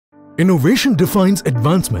Innovation defines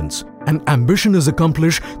advancements and ambition is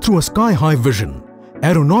accomplished through a sky-high vision.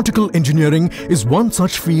 Aeronautical engineering is one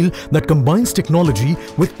such field that combines technology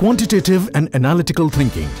with quantitative and analytical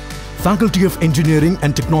thinking. Faculty of Engineering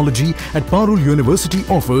and Technology at Parul University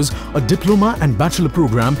offers a diploma and bachelor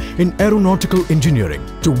program in aeronautical engineering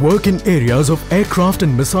to work in areas of aircraft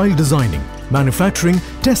and missile designing, manufacturing,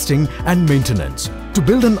 testing and maintenance. To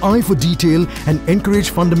build an eye for detail and encourage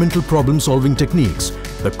fundamental problem-solving techniques,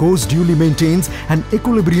 the course duly maintains an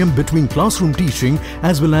equilibrium between classroom teaching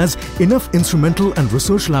as well as enough instrumental and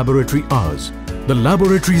research laboratory hours. The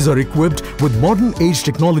laboratories are equipped with modern-age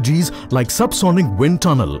technologies like subsonic wind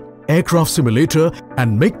tunnel, aircraft simulator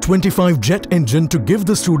and MiG-25 jet engine to give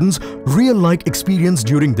the students real-like experience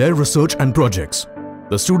during their research and projects.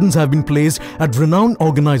 The students have been placed at renowned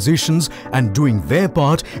organizations and doing their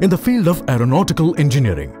part in the field of aeronautical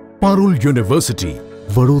engineering. Parul University,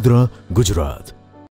 Vadodara, Gujarat.